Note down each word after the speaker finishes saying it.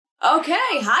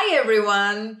Okay, hi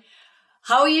everyone.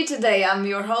 How are you today? I'm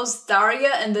your host Daria,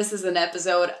 and this is an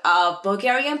episode of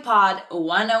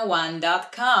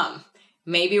BulgarianPod101.com.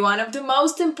 Maybe one of the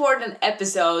most important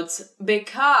episodes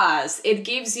because it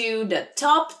gives you the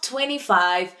top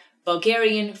 25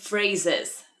 Bulgarian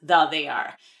phrases that they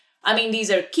are. I mean,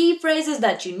 these are key phrases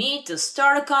that you need to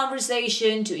start a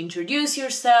conversation, to introduce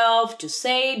yourself, to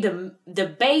say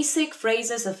the basic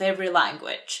phrases of every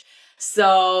language.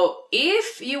 So,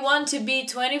 if you want to be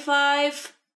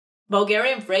 25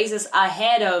 Bulgarian phrases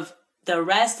ahead of the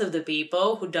rest of the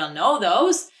people who don't know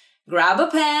those, grab a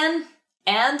pen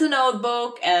and a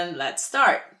notebook and let's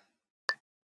start.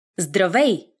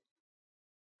 Здравей.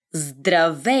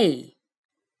 Здравей.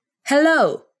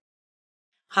 Hello.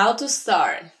 How to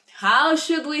start? How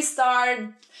should we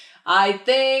start? I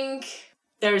think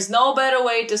there's no better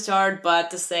way to start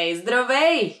but to say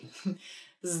zdravей.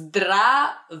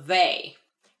 Zdravей.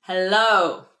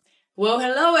 Hello. Well,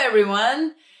 hello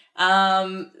everyone.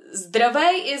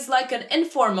 Zdravей is like an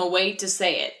informal way to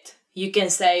say it. You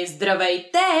can say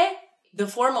zdravейте, the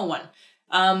formal one.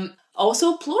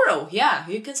 Also plural, yeah.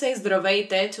 You can say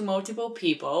zdravейте to multiple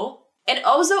people. And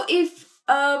also if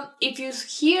you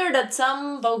hear that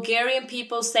some Bulgarian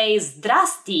people say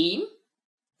zdrasti,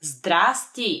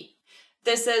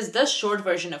 this is the short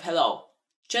version of hello.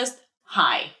 Just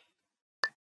hi.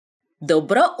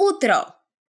 Добро утро.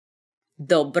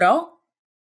 Добро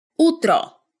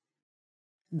утро.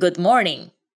 Good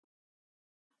morning.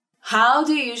 How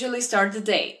do you usually start the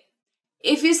day?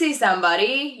 If you see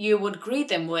somebody, you would greet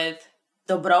them with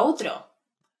Добро утро.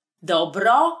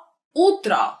 Добро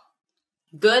утро.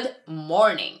 Good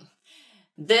morning.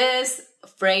 This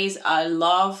phrase I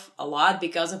love a lot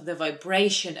because of the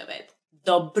vibration of it.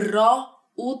 Добро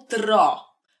утро.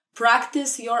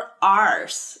 Practice your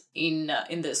R's in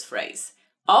this phrase.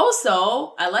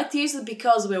 Also, I like to use it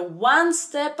because we're one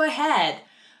step ahead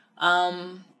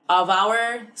of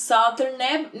our southern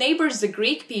neighbors, the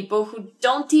Greek people, who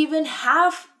don't even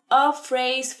have a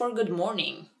phrase for good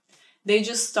morning. They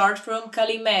just start from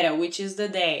Kalimera, which is the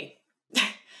day.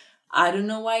 I don't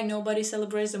know why nobody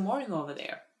celebrates the morning over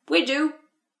there. We do.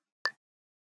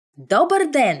 Добър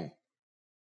ден.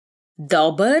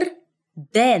 Добър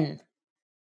ден.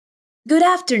 Good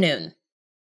afternoon.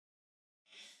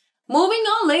 Moving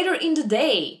on later in the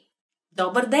day.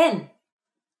 Добър ден.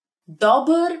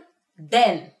 Добър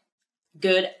ден.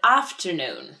 Good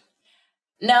afternoon.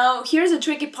 Now, here's the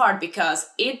tricky part because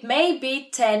it may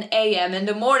be 10 a.m. in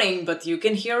the morning, but you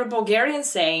can hear a Bulgarian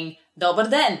saying Добър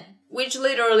ден, which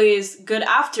literally is good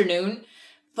afternoon,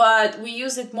 but we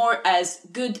use it more as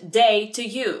good day to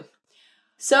you.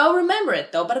 So remember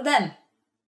it, Добър ден.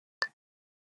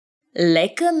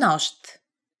 Лека нощ.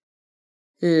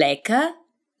 Лека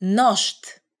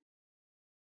нощ.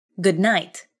 Good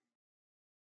night.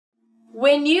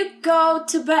 When you go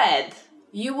to bed,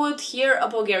 you would hear a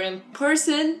Bulgarian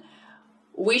person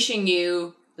wishing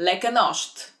you Leka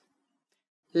noșt.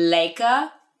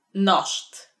 Leka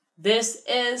noșt. This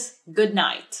is good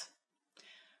night.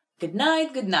 Good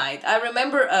night, good night. I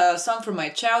remember a song from my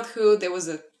childhood. There was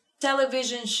a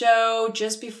television show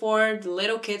just before the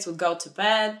little kids would go to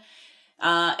bed.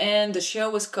 And the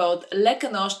show was called Leka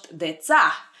noșt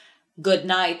deța. Good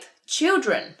night,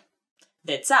 children.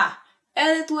 Deța.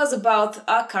 And it was about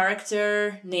a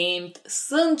character named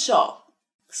Sâncho.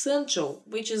 Sâncho,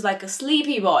 which is like a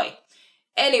sleepy boy.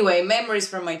 Anyway, memories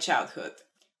from my childhood.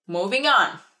 Moving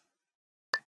on.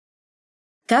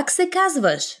 Как се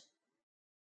казваш?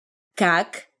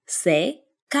 Как се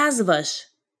казваш?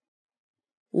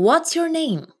 What's your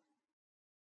name?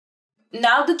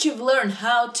 Now that you've learned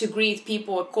how to greet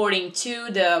people according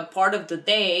to the part of the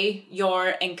day your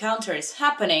encounter is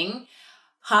happening,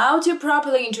 how to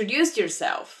properly introduce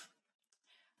yourself?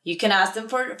 You can ask them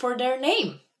for their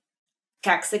name.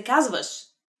 Как се казваш?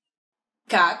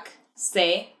 Как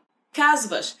се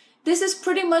казваш? This is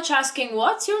pretty much asking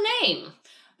what's your name.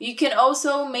 You can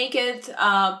also make it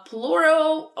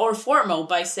plural or formal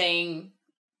by saying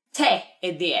те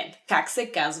at the end. Как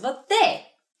се казва те?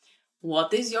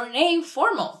 What is your name?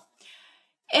 Formal.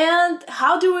 And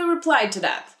how do we reply to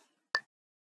that?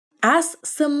 Аз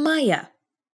съм Майя.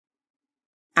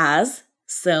 Аз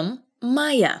съм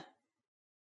Майя.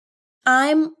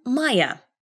 I'm Maya.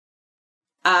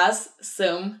 Аз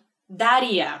съм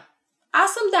Дария.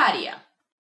 Аз съм Дария.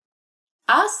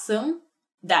 Аз съм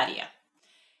Дария.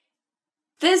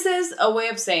 This is a way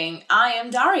of saying I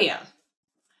am Daria.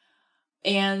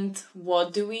 And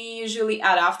what do we usually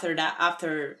add after that,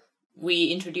 after we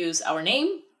introduce our name?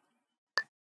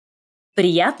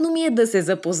 Приятно ми е да се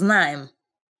запознаем.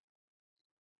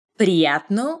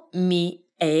 Приятно ми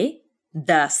е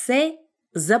Да се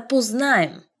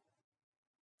запознаем.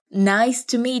 Nice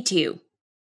to meet you.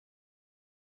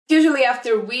 Usually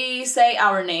after we say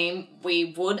our name,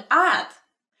 we would add.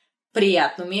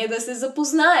 Приятно ми е да се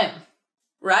запознаем.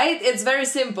 Right? It's very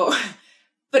simple.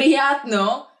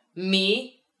 Приятно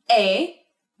ми е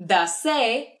да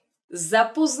се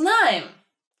запознаем.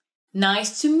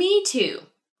 Nice to meet you.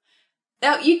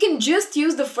 Now, you can just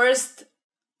use the first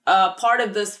part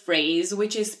of this phrase,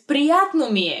 which is приятно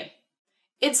ми е.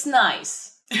 It's nice.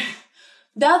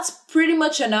 That's pretty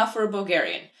much enough for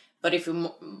Bulgarian. But if you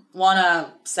want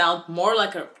to sound more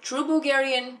like a true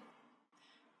Bulgarian,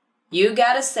 you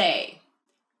gotta say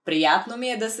приятно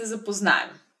ми е да се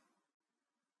запознаем.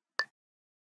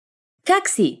 Как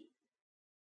си?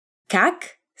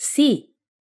 Как си?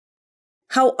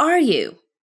 How are you?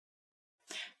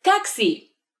 Как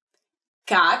си?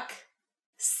 Как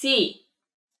си?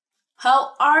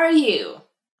 How are you?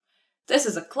 This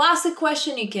is a classic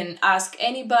question you can ask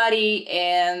anybody,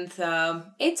 and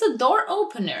it's a door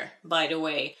opener, by the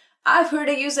way. I've heard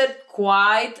it use it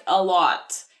quite a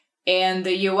lot in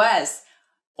the US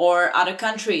or other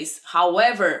countries.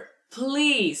 However,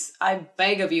 please, I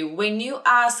beg of you, when you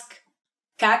ask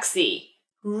как си,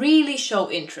 really show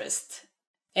interest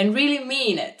and really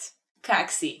mean it.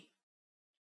 Как си?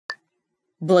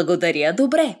 Благодаря,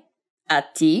 добре. А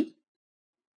ти?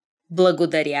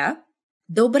 Благодаря,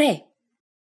 добре.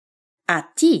 А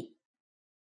ти?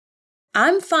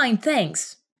 I'm fine,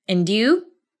 thanks. And you?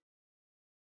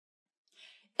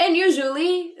 And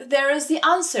usually there is the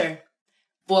answer.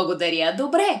 Благодаря,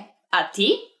 добре. А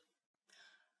ти?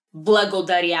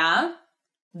 Благодаря,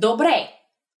 добре.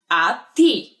 А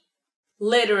ти?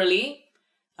 Literally,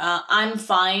 I'm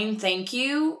fine, thank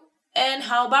you. And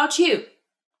how about you?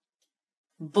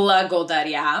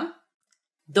 Благодаря,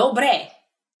 добре.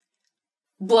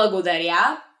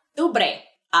 Благодаря, добре.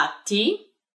 А ти?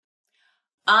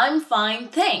 I'm fine,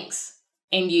 thanks.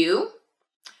 And you?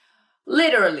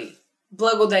 Literally,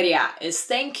 благодаря is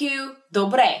thank you,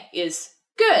 добре is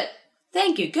good.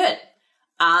 Thank you, good.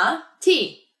 А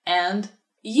ти and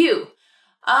you.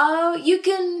 You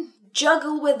can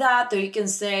juggle with that, or you can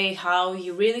say how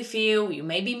you really feel. You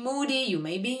may be moody, you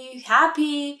may be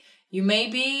happy, you may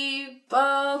be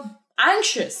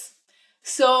anxious.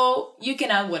 So you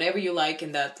can add whatever you like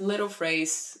in that little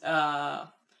phrase.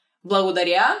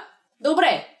 Благодаря,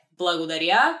 добре.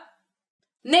 Благодаря,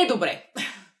 не добре.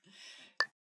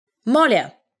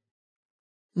 Моля.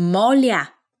 Моля.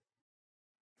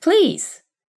 Please.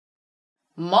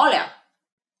 Моля.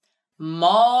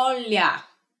 Моля.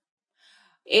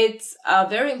 It's a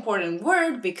very important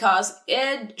word because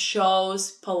it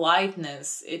shows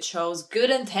politeness. It shows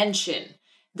good intention.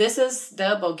 This is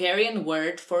the Bulgarian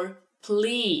word for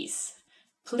please.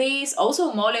 Please.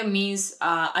 Also, moля means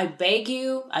I beg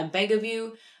you, I beg of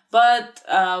you. But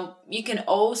you can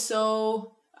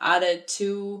also add it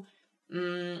to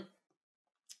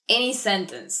any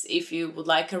sentence if you would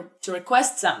like to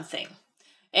request something.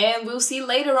 And we'll see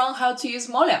later on how to use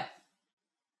моля.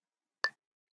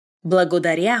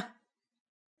 Благодаря.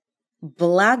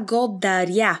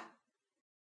 Благодаря.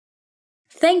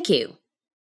 Thank you.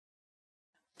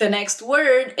 The next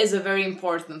word is a very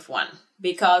important one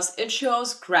because it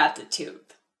shows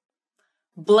gratitude.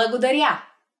 Благодаря.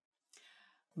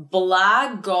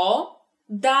 Благодаря.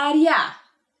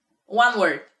 One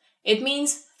word. It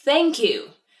means thank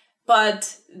you.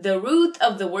 But the root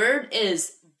of the word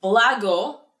is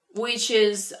благо, which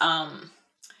is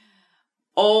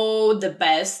all the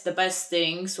best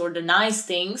things or the nice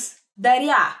things.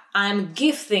 Даря, I'm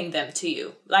gifting them to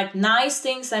you. Like nice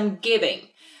things I'm giving.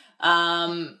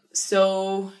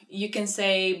 So you can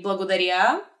say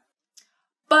благодаря.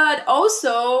 But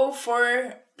also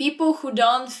for people who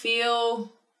don't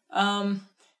feel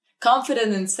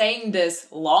confident in saying this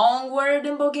long word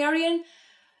in Bulgarian,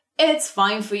 it's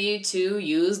fine for you to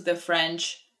use the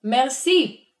French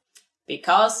merci,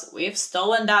 because we've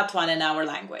stolen that one in our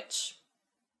language.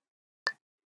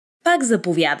 Пак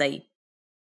заповядай.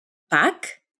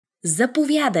 Пак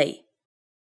заповядай.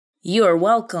 You're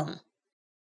welcome.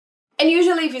 And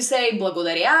usually if you say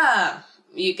благодаря,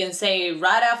 you can say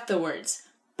right afterwards,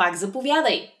 пак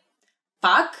заповядай.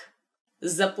 Пак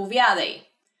заповядай.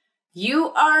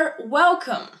 You are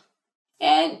welcome.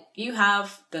 And you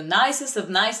have the nicest of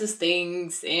nicest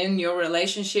things in your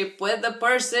relationship with the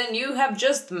person you have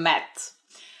just met.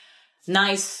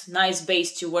 Nice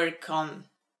base to work on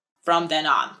from then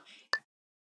on.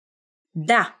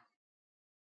 Да.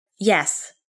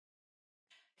 Yes.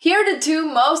 Here are the two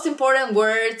most important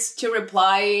words to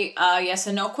reply a yes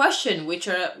and no question, which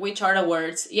are the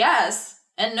words yes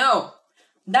and no.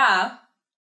 Да,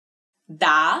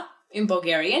 in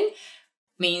Bulgarian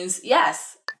means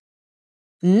yes.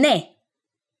 Не.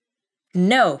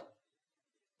 No.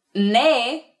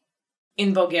 Ne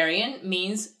in Bulgarian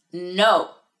means no.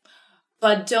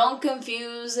 But don't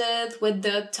confuse it with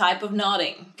the type of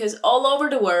nodding, because all over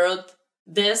the world,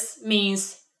 this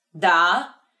means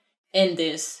da and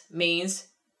this means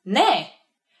ne.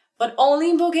 But only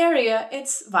in Bulgaria,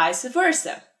 it's vice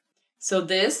versa. So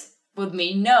this would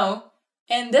mean no,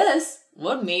 and this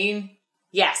would mean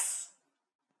yes.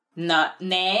 Not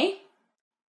ne,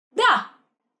 da.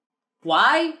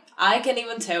 Why? I can't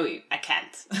even tell you. I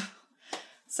can't.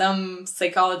 Some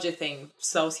psychology thing,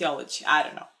 sociology, I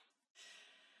don't know.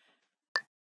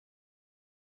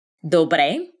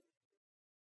 Добре.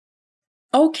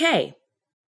 Okay.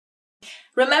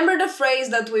 Remember the phrase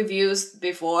that we've used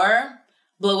before?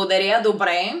 Благодаря,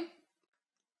 добре.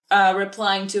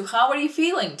 Replying to, how are you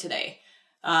feeling today?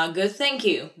 Good, thank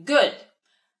you. Good.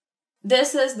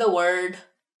 This is the word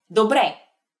добре.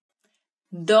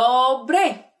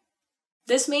 Добре.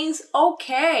 This means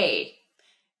okay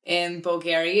in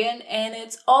Bulgarian, and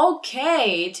it's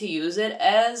okay to use it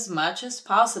as much as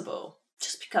possible,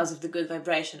 just because of the good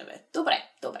vibration of it. Добре,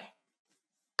 добре.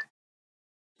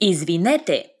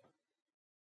 Извинете.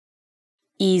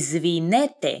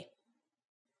 Извинете.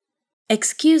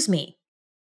 Excuse me.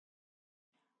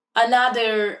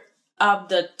 Another of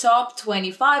the top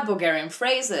 25 Bulgarian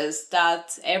phrases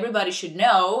that everybody should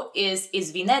know is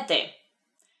извинете.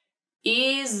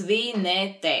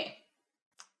 Извинете.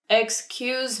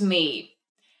 Excuse me.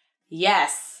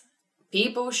 Yes,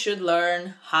 people should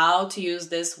learn how to use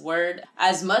this word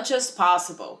as much as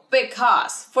possible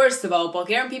because, first of all,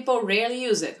 Bulgarian people rarely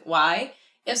use it. Why?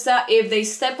 If they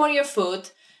step on your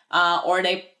foot or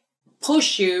they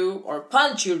push you or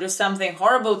punch you, do something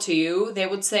horrible to you, they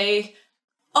would say,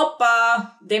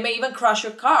 Opa. They may even crush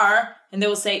your car and they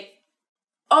will say,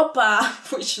 Opa,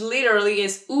 which literally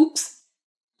is oops.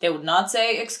 They would not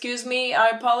say, excuse me, I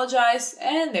apologize,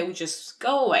 and they would just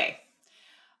go away.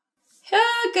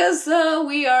 Because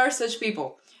we are such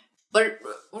people. But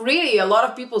really, a lot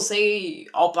of people say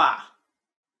opa.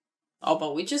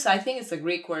 Opa, which is, I think it's a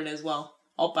Greek word as well.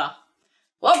 Opa.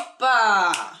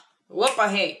 Opa! Opa,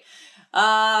 hey.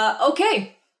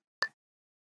 Okay.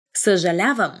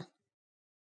 Съжалявам.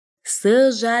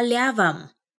 Съжалявам.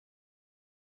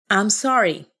 I'm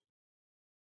sorry.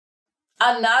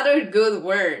 Another good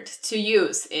word to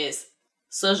use is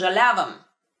съжалявам.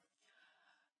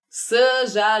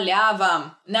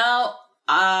 Съжалявам. Now,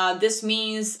 this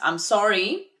means I'm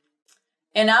sorry.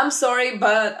 And I'm sorry,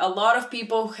 but a lot of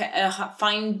people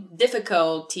find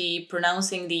difficulty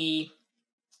pronouncing the...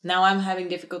 Now I'm having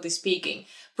difficulty speaking.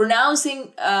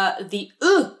 Pronouncing the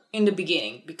in the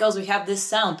beginning, because we have this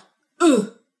sound.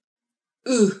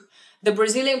 The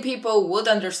Brazilian people would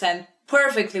understand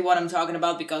perfectly what I'm talking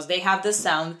about because they have this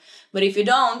sound. But if you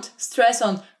don't, stress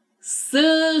on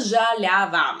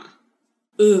съжалявам.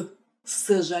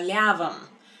 Съжалявам.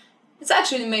 It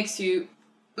actually makes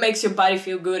your body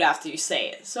feel good after you say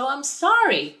it. So I'm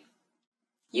sorry.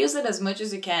 Use it as much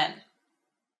as you can.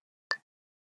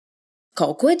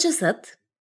 Колко е часът?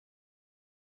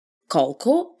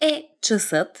 Колко е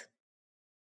часът?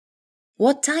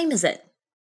 What time is it?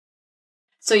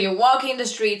 So you're walking the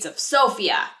streets of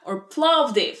Sofia or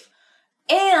Plovdiv,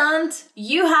 and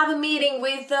you have a meeting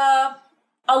with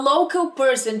a local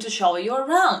person to show you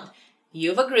around.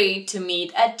 You've agreed to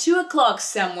meet at 2 o'clock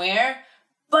somewhere,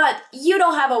 but you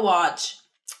don't have a watch.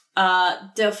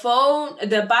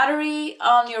 The battery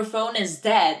on your phone is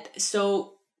dead,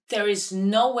 so there is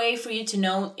no way for you to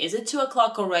know is it 2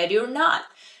 o'clock already or not.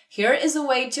 Here is a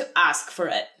way to ask for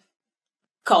it.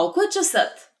 Колко е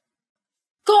часът?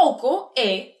 Колко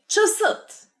е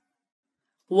часът?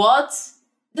 What's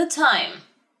the time?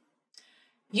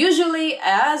 Usually,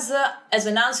 as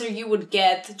an answer, you would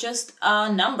get just a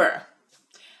number.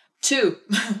 2,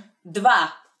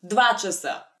 2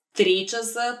 часа, 3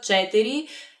 часа, 4,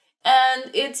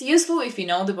 and it's useful if you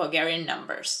know the Bulgarian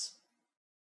numbers.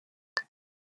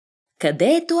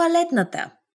 Къде е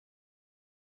тоалетната?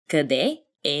 Къде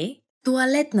е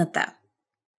тоалетната?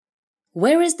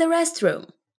 Where is the restroom?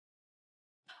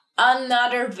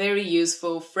 Another very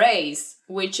useful phrase,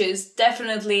 which is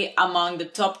definitely among the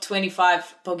top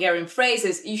 25 Bulgarian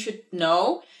phrases you should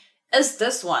know, is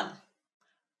this one.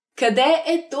 Къде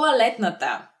е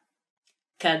тоалетната?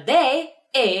 Къде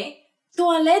е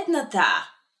тоалетната?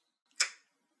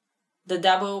 The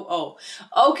double O.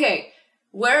 Okay,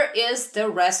 where is the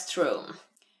restroom?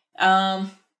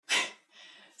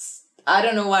 I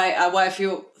don't know why I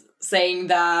feel saying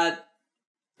that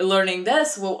learning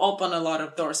this will open a lot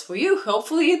of doors for you.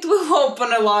 Hopefully it will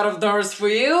open a lot of doors for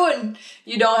you and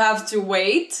you don't have to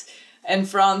wait in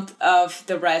front of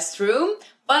the restroom.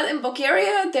 But in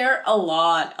Bulgaria, there are a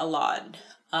lot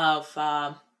of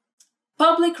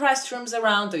public restrooms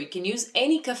around, or you can use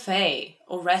any cafe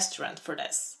or restaurant for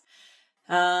this.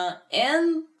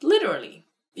 And literally,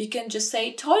 you can just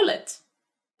say toilet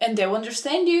and they'll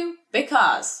understand you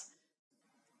because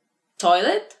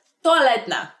toilet,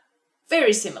 toaletna.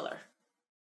 Very similar.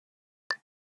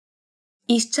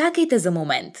 Изчакайте за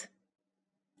момент.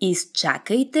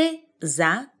 Изчакайте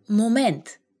за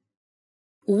момент.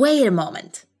 Wait a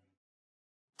moment.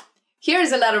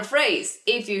 Here's another phrase.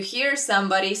 If you hear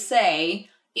somebody say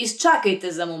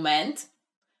изчакайте за момент,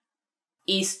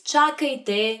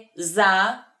 изчакайте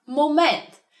за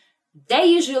момент. They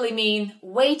usually mean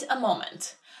wait a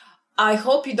moment. I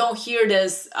hope you don't hear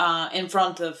this in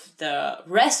front of the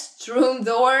restroom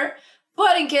door,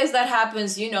 but in case that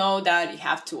happens, you know that you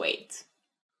have to wait.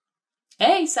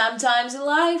 Hey, sometimes in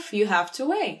life you have to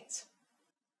wait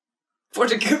for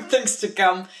the good things to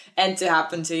come and to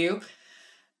happen to you.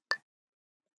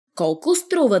 Колко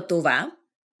струва това?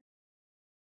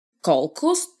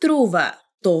 Колко струва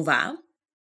това?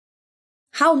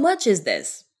 How much is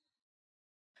this?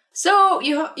 So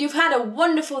you've had a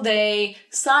wonderful day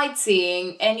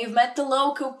sightseeing and you've met the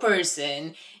local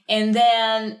person and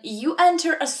then you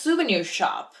enter a souvenir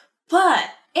shop.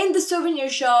 But in the souvenir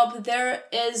shop there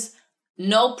is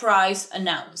no price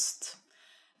announced.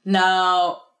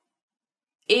 Now,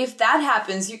 if that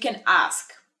happens, you can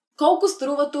ask, колко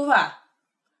струва това?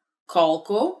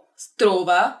 Колко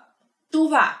струва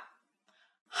това?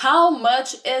 How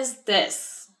much is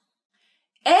this?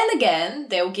 And again,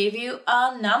 they'll give you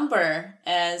a number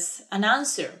as an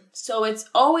answer. So it's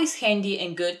always handy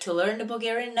and good to learn the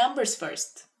Bulgarian numbers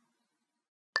first.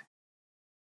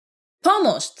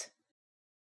 Помощ.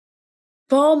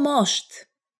 Помощ.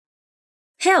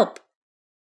 Help.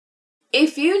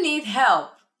 If you need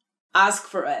help, ask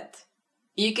for it.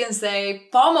 You can say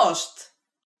помощ.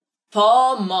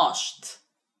 Помощ.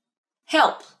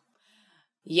 Help.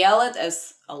 Yell it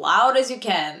as loud as you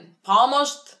can.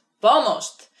 Помощ.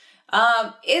 Помощ.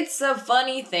 It's a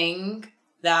funny thing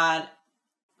that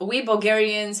we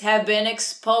Bulgarians have been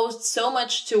exposed so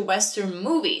much to Western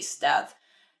movies that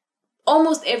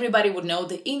almost everybody would know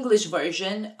the English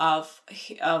version of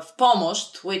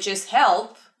помощ, which is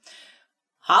help.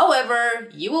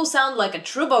 However, you will sound like a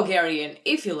true Bulgarian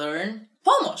if you learn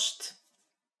помощ.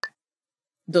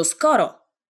 До скоро.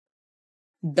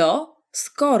 До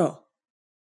скоро.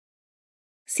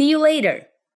 See you later.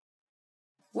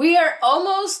 We are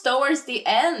almost towards the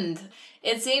end.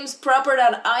 It seems proper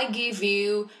that I give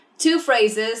you 2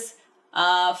 phrases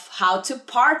of how to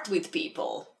part with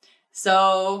people.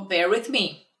 So bear with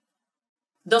me.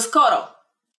 До скоро.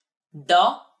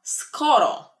 До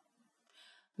скоро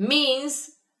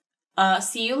means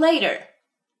see you later.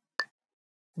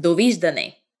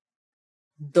 Довиждане.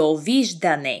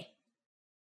 Довиждане.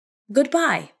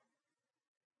 Goodbye.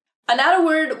 Another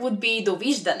word would be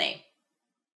довиждане.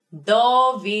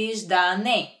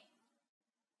 Довиждане.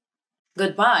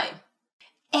 Goodbye.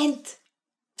 And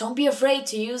don't be afraid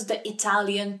to use the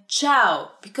Italian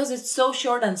ciao because it's so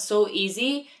short and so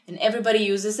easy and everybody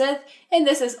uses it. And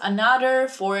this is another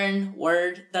foreign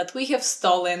word that we have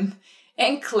stolen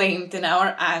and claimed in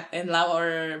our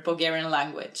Bulgarian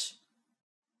language.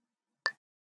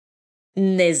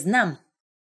 Не знам.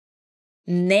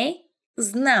 Не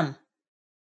знам.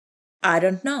 I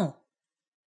don't know.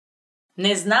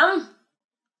 Не знам.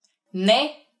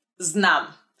 Не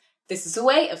знам. This is a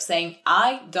way of saying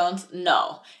I don't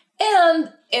know.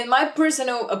 And in my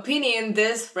personal opinion,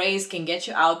 this phrase can get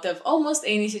you out of almost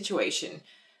any situation.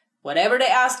 Whatever they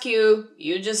ask you,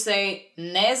 you just say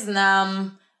не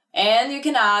знам, and you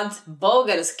can add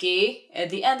български at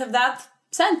the end of that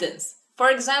sentence. For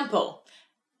example,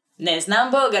 не знам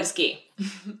български.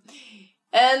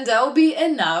 And that will be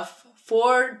enough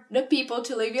for the people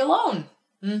to leave you alone.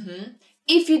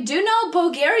 If you do know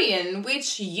Bulgarian,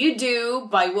 which you do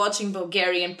by watching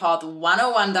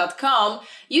BulgarianPod101.com,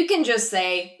 you can just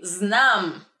say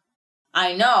знам.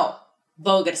 I know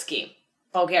български.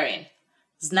 Bulgarian.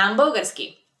 Знам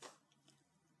български.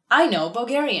 I know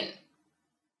Bulgarian.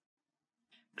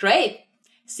 Great.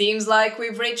 Seems like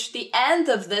we've reached the end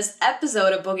of this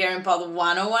episode of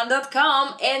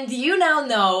BulgarianPod101.com, and you now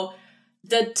know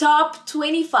the top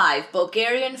 25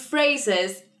 Bulgarian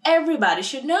phrases everybody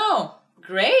should know.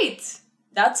 Great!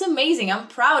 That's amazing. I'm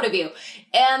proud of you.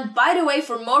 And by the way,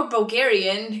 for more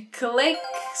Bulgarian, click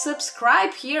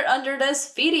subscribe here under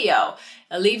this video.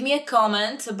 Leave me a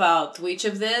comment about which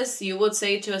of this you would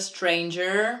say to a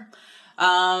stranger.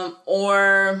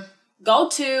 Or go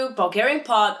to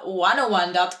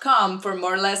BulgarianPod101.com for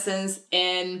more lessons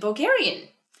in Bulgarian.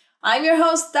 I'm your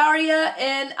host, Daria,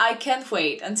 and I can't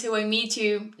wait until I meet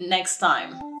you next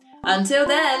time. Until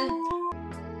then,